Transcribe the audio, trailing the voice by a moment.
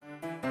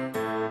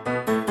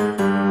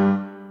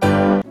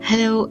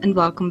Hello and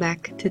welcome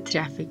back to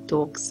Traffic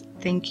Talks.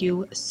 Thank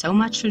you so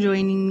much for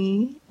joining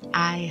me.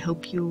 I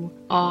hope you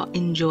are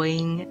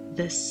enjoying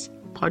this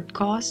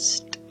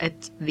podcast.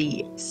 It's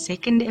the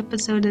second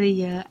episode of the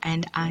year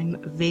and I'm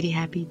very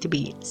happy to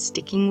be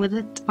sticking with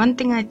it. One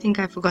thing I think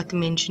I forgot to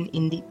mention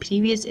in the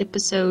previous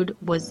episode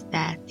was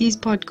that these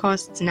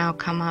podcasts now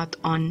come out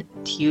on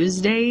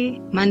Tuesday.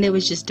 Monday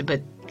was just a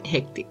bit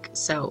hectic.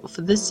 So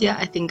for this year,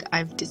 I think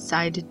I've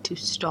decided to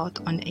start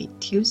on a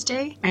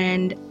Tuesday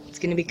and it's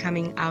going to be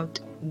coming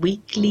out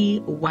weekly,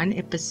 one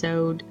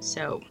episode.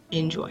 So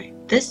enjoy.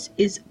 This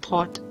is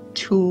part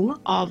 2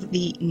 of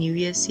the New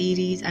Year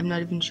series. I'm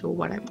not even sure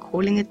what I'm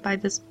calling it by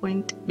this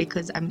point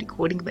because I'm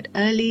recording a bit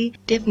early.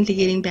 Definitely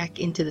getting back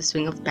into the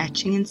swing of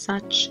batching and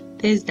such.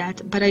 There's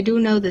that. But I do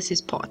know this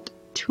is part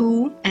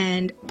 2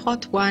 and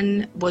part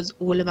 1 was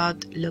all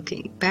about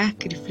looking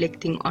back,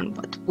 reflecting on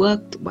what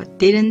worked, what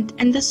didn't,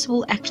 and this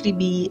will actually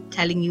be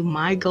telling you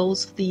my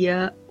goals for the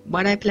year,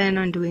 what I plan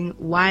on doing,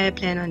 why I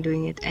plan on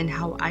doing it, and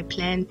how I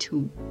plan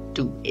to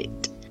do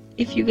it.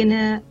 If you're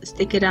gonna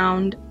stick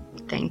around,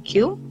 thank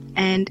you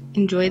and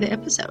enjoy the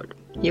episode.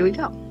 Here we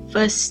go.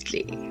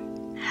 Firstly,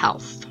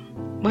 health.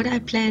 What I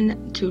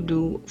plan to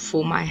do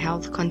for my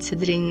health,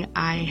 considering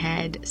I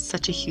had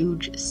such a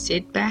huge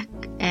setback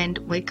and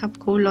wake-up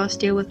call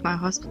last year with my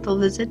hospital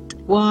visit,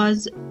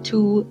 was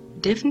to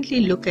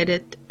definitely look at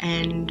it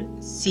and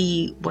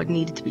see what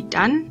needed to be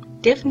done.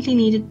 Definitely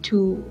needed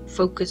to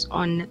focus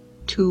on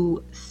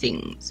 2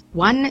 things.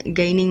 1,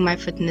 gaining my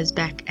fitness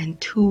back, and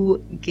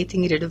 2,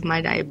 getting rid of my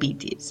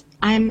diabetes.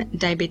 I'm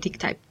diabetic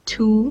type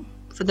 2.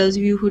 For those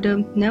of you who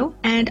don't know,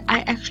 and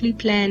I actually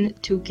plan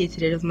to get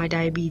rid of my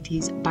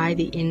diabetes by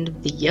the end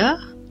of the year.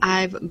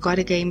 I've got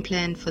a game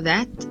plan for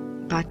that,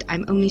 but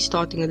I'm only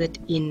starting with it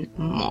in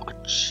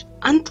March.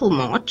 Until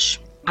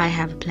March, I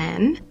have a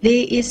plan.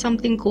 There is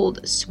something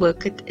called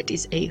Swirkit. It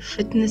is a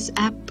fitness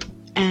app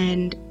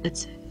and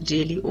it's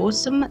really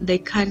awesome. They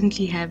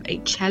currently have a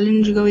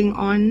challenge going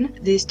on.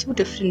 There's 2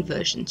 different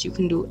versions. You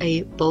can do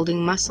a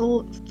building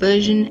muscle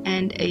version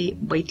and a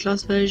weight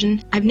loss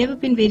version. I've never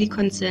been very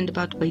concerned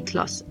about weight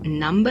loss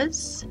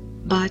numbers,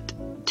 but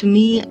to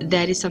me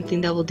that is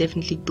something that will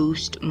definitely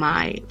boost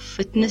my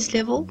fitness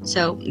level.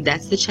 So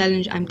that's the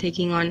challenge I'm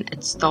taking on.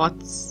 It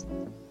starts,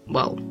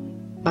 well,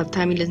 by the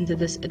time you listen to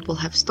this, it will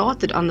have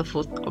started on the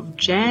 4th of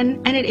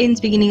Jan and it ends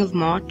beginning of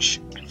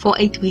March. For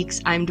 8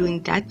 weeks, I'm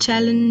doing that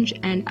challenge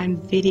and I'm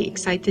very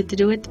excited to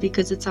do it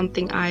because it's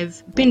something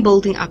I've been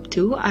building up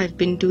to. I've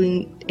been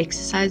doing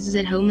exercises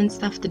at home and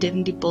stuff to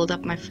definitely build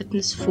up my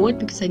fitness for it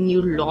because I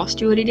knew last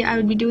year already I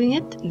would be doing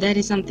it. That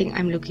is something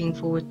I'm looking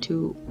forward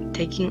to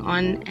taking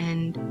on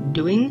and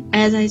doing.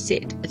 As I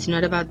said, it's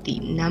not about the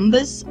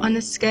numbers on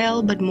a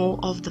scale, but more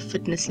of the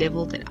fitness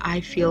level that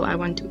I feel I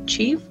want to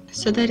achieve.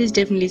 So that is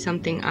definitely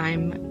something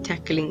I'm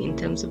tackling in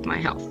terms of my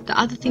health. The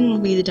other thing will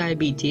be the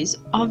diabetes.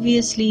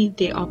 Obviously,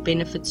 there are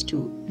benefits to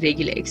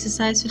regular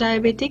exercise for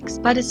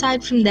diabetics, but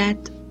aside from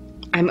that,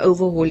 I'm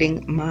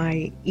overhauling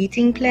my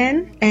eating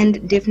plan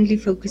and definitely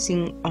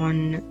focusing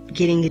on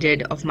getting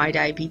rid of my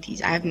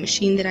diabetes. I have a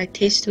machine that I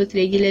test with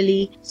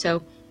regularly,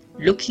 so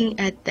looking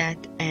at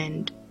that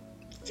and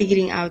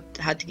figuring out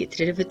how to get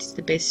rid of it is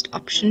the best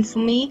option for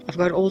me. I've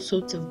got all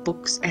sorts of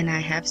books and I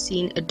have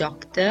seen a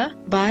doctor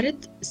about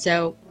it,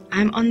 so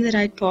I'm on the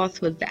right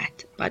path with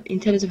that. But in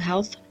terms of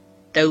health,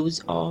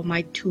 those are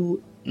my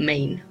 2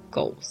 main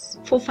goals.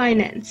 For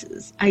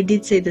finances, I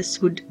did say this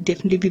would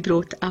definitely be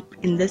brought up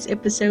in this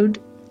episode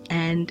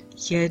and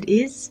here it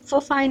is.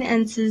 For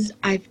finances,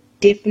 I've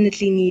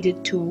definitely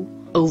needed to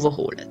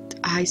overhaul it.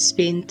 I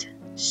spent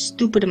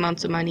stupid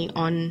amounts of money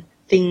on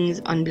things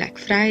on Black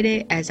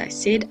Friday. As I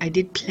said, I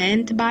did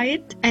plan to buy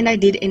it and I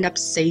did end up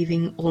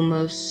saving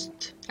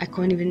almost, I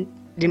can't even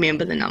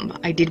remember the number.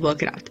 I did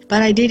work it out,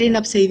 but I did end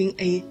up saving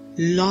a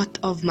lot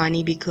of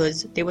money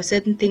because there were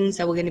certain things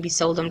that were going to be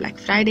sold on Black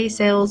Friday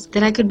sales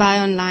that I could buy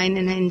online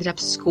and I ended up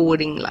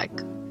scoring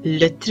like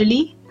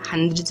literally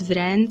hundreds of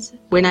rands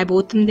when I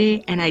bought them there,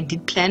 and I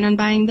did plan on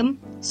buying them,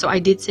 so I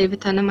did save a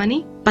ton of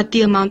money, but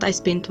the amount I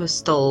spent was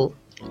still,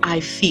 I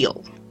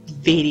feel,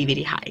 very,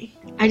 very high.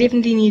 I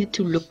definitely needed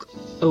to look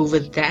over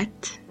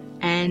that,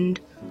 and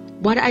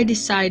what I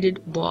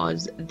decided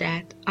was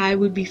that I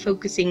would be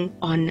focusing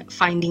on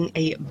finding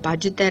a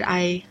budget that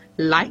I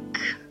like,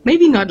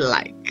 maybe not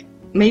like,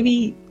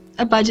 maybe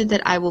a budget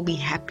that I will be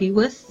happy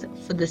with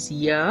for this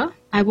year.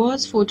 I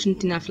was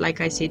fortunate enough,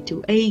 like I said,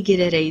 to A, get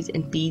a raise,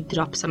 and B,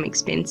 drop some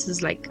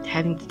expenses like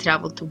having to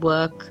travel to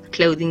work,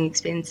 clothing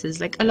expenses,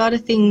 like a lot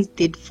of things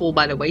did fall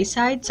by the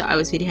wayside, so I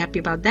was very happy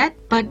about that.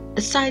 But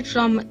aside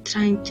from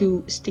trying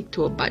to stick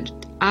to a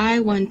budget, I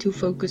want to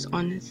focus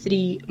on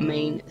 3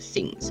 main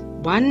things.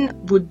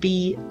 1 would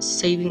be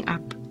saving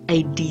up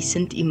a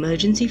decent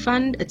emergency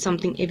fund. It's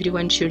something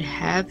everyone should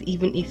have,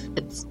 even if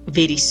it's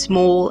very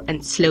small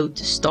and slow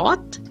to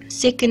start.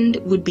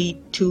 2nd would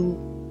be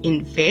to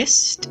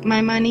invest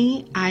my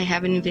money. I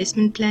have an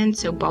investment plan,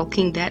 so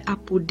bulking that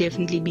up would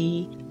definitely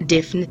be a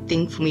definite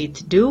thing for me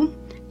to do.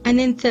 And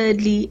then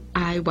thirdly,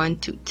 I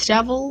want to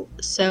travel,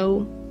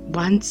 so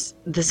once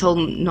this whole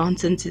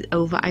nonsense is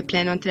over, I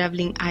plan on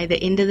traveling either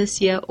end of this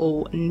year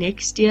or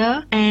next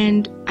year,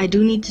 and I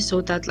do need to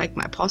sort out like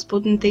my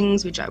passport and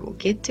things, which I will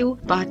get to.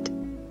 But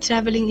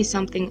traveling is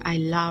something I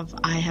love.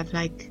 I have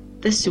like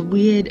this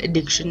weird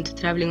addiction to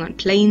traveling on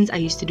planes. I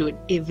used to do it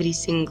every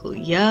single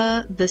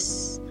year.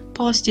 This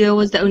past year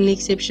was the only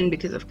exception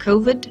because of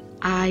COVID.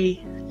 I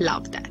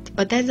love that.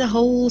 But that's a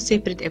whole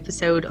separate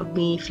episode of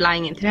me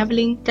flying and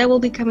traveling that will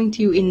be coming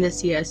to you in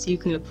this year, so you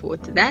can look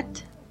forward to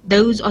that.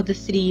 Those are the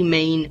 3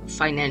 main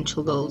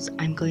financial goals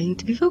I'm going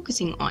to be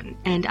focusing on,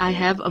 and I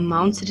have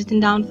amounts written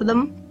down for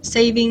them.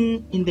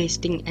 Saving,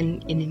 investing,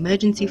 and an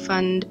emergency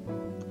fund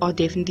are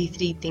definitely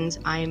 3 things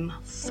I'm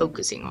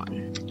focusing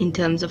on in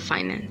terms of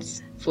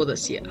finance for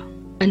this year.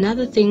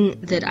 Another thing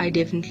that I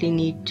definitely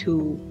need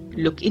to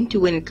look into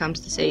when it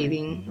comes to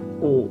saving,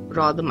 or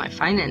rather my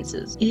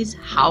finances, is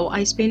how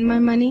I spend my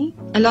money.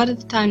 A lot of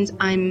the times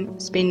I'm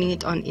spending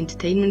it on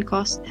entertainment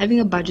costs.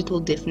 Having a budget will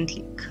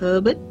definitely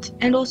curb it.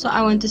 And also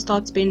I want to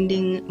start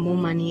spending more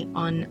money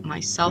on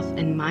myself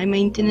and my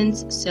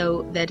maintenance.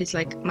 So that is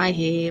like my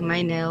hair,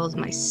 my nails,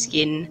 my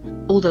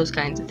skin, all those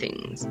kinds of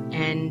things.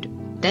 And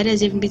that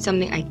has even been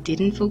something I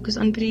didn't focus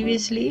on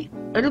previously.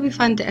 It'll be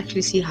fun to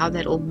actually see how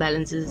that all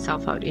balances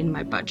itself out in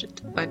my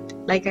budget. But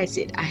like I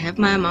said, I have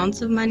my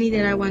amounts of money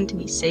that I want to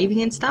be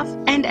saving and stuff.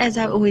 And as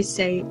I always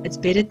say, it's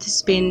better to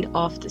spend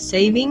after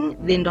saving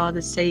than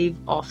rather save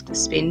after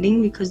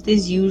spending, because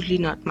there's usually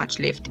not much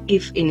left,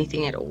 if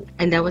anything at all.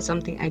 And that was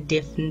something I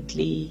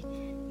definitely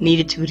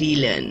needed to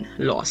relearn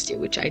last year,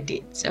 which I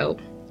did. So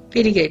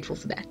very grateful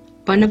for that.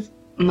 One of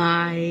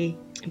my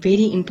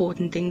very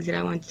important things that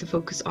I wanted to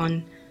focus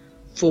on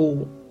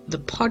for the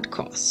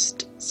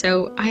podcast.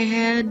 So I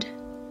had,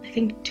 I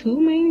think, 2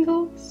 main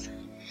goals.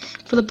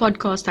 For the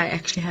podcast, I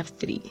actually have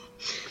 3.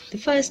 The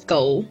first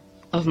goal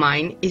of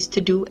mine is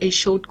to do a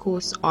short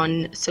course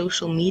on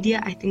social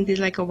media. I think there's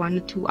like a 1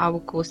 or 2 hour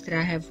course that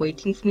I have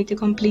waiting for me to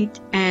complete.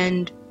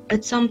 And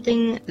it's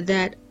something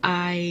that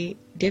I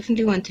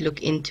definitely want to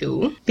look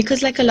into,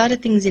 because like a lot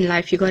of things in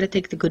life, you got to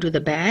take the good with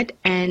the bad.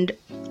 And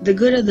the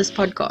good of this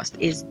podcast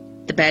is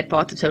the bad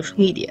part of social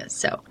media.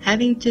 So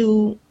having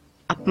to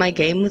up my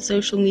game with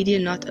social media,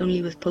 not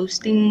only with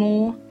posting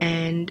more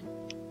and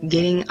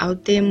getting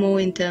out there more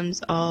in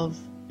terms of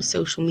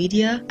social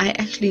media, I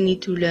actually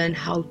need to learn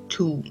how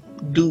to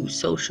do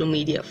social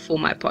media for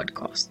my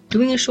podcast.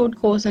 Doing a short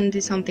course on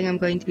this is something I'm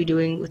going to be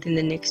doing within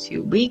the next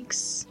few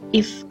weeks,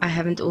 if I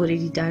haven't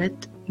already done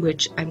it,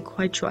 which I'm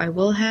quite sure I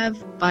will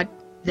have. But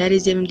that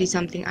is definitely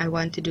something I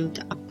want to do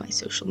to up my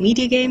social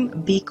media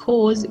game,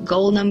 because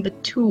goal number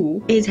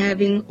 2 is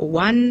having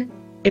 1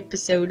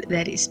 episode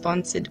that is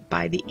sponsored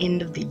by the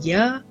end of the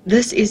year.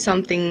 This is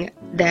something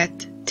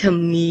that to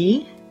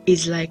me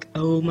is like,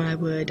 oh my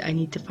word, I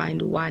need to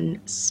find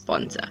 1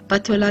 sponsor.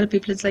 But to a lot of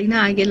people it's like,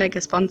 nah, I get like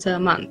a sponsor a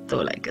month,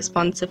 or like a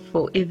sponsor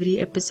for every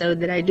episode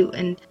that I do,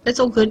 and that's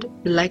all good.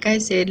 Like I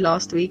said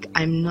last week,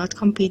 I'm not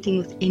competing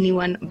with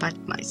anyone but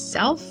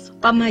myself.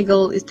 But my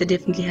goal is to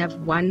definitely have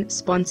 1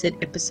 sponsored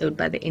episode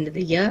by the end of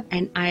the year,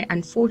 and I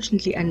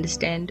unfortunately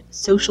understand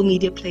social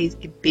media plays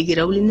a big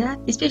role in that,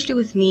 especially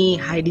with me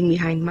hiding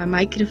behind my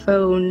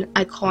microphone.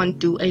 I can't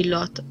do a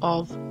lot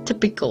of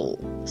typical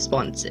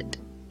sponsored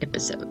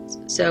episodes.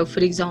 So for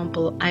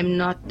example, I'm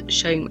not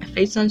showing my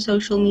face on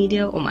social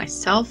media or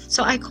myself,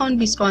 so I can't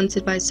be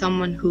sponsored by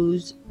someone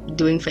who's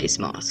doing face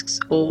masks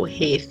or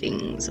hair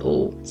things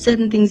or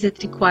certain things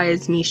that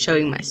requires me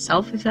showing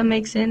myself, if that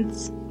makes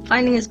sense.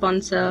 Finding a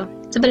sponsor,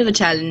 it's a bit of a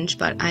challenge,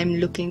 but I'm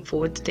looking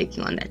forward to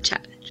taking on that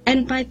challenge.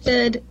 And my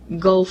third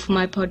goal for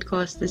my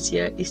podcast this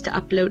year is to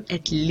upload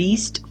at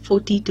least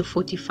 40 to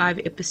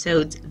 45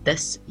 episodes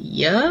this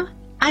year.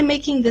 I'm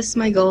making this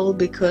my goal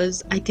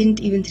because I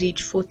didn't even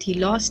reach 40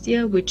 last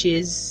year, which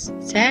is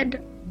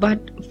sad,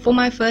 but for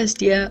my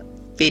first year,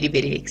 very,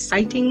 very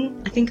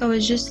exciting. I think I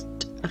was just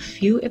a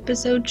few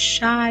episodes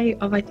shy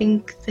of, I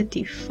think,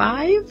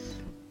 35.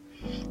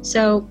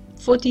 So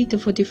 40 to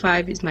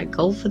 45 is my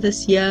goal for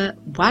this year.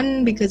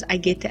 1, because I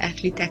get to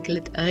actually tackle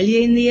it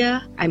earlier in the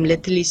year. I'm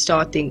literally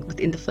starting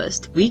within the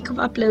first week of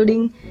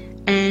uploading.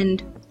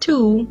 And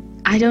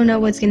 2, I don't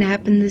know what's going to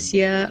happen this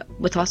year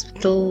with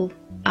hospital.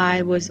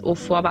 I was off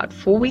for about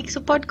 4 weeks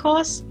of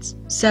podcasts,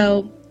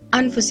 so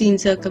unforeseen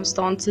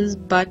circumstances,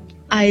 but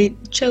I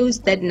chose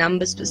that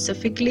number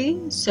specifically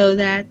so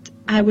that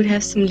I would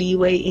have some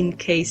leeway in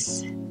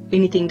case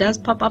anything does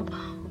pop up,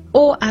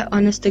 or I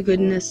honest to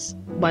goodness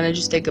want to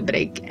just take a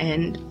break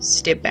and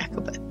step back a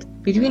bit.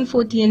 Between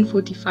 40 and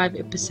 45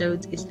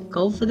 episodes is the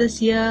goal for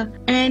this year,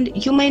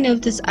 and you may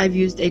notice I've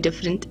used a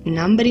different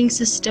numbering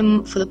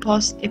system for the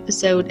past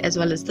episode as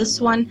well as this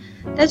one.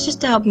 That's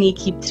just to help me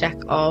keep track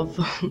of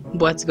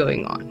what's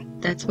going on.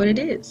 That's what it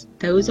is.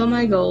 Those are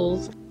my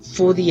goals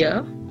for the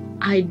year.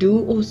 I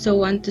do also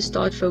want to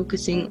start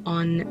focusing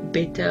on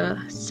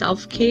better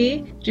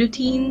self-care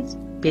routines,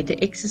 better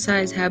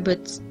exercise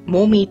habits,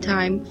 more me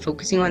time,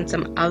 focusing on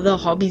some other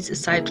hobbies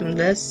aside from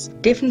this,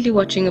 definitely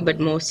watching a bit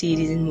more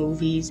series and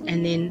movies,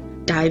 and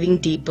then diving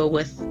deeper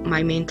with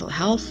my mental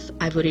health.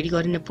 I've already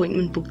got an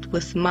appointment booked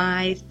with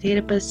my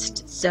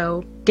therapist,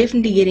 so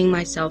definitely getting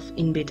myself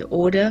in better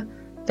order.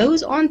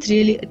 Those aren't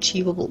really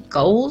achievable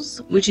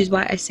goals, which is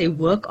why I say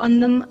work on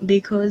them,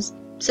 because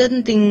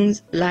certain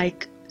things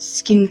like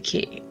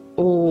skincare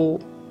or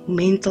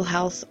mental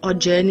health are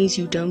journeys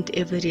you don't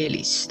ever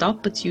really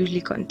stop. It's usually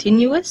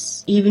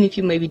continuous. Even if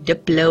you maybe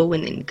dip low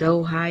and then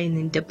go high and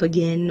then dip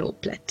again, or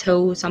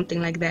plateau or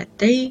something like that,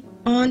 they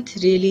aren't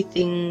really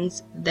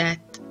things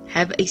that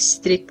have a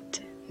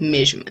strict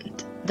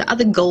measurement. The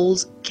other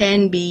goals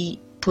can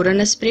be put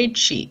on a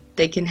spreadsheet.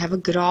 They can have a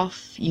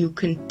graph, you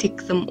can tick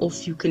them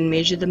off, you can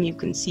measure them, you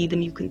can see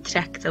them, you can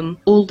track them,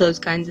 all those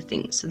kinds of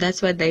things. So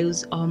that's why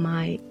those are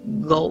my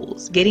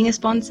goals. Getting a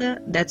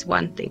sponsor, that's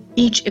one thing.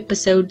 Each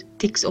episode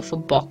ticks off a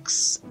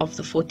box of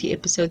the 40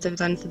 episodes I've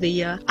done for the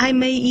year. I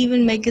may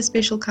even make a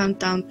special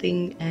countdown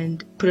thing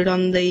and put it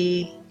on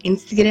the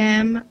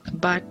Instagram,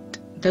 but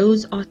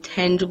those are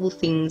tangible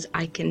things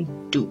I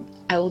can do.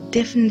 I will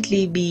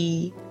definitely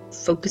be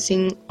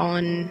focusing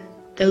on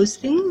those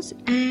things,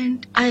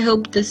 and I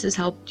hope this has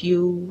helped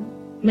you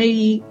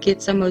maybe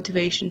get some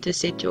motivation to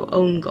set your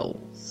own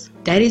goals.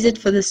 That is it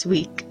for this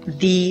week.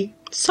 The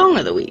song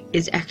of the week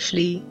is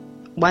actually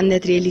one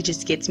that really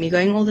just gets me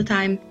going all the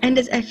time, and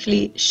it's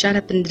actually Shut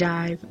Up and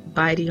Drive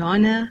by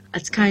Rihanna.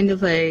 It's kind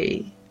of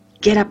a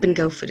get up and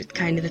go for it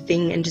kind of a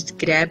thing, and just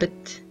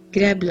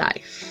grab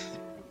life.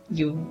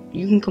 You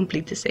can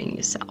complete the saying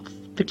yourself,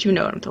 but you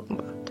know what I'm talking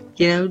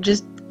about.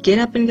 Just get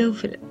up and go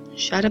for it.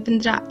 Shut up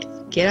and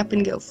drive. Get up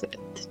and go for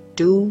it.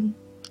 Do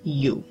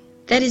you.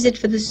 That is it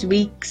for this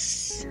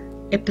week's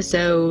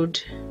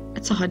episode.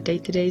 It's a hot day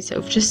today, so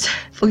just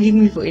forgive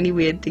me for any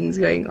weird things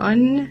going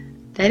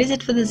on. That is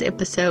it for this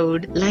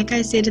episode. Like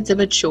I said, it's a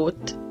bit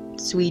short,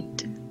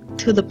 sweet,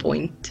 to the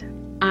point.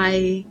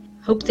 I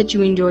hope that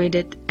you enjoyed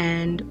it,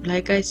 and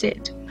like I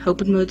said,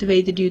 hope it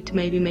motivated you to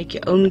maybe make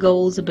your own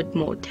goals a bit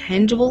more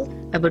tangible,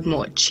 a bit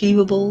more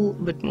achievable,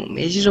 a bit more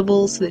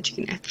measurable, so that you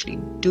can actually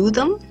do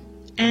them.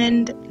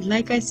 And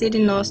like I said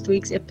in last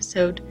week's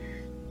episode,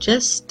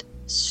 just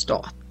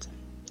start.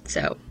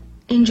 So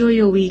enjoy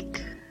your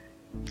week.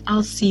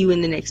 I'll see you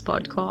in the next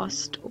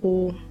podcast,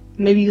 or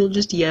maybe you'll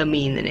just hear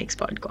me in the next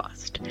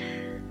podcast.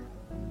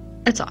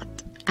 It's hot.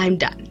 I'm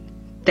done.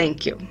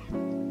 Thank you.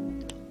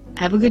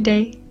 Have a good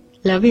day.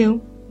 Love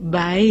you.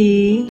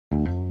 Bye.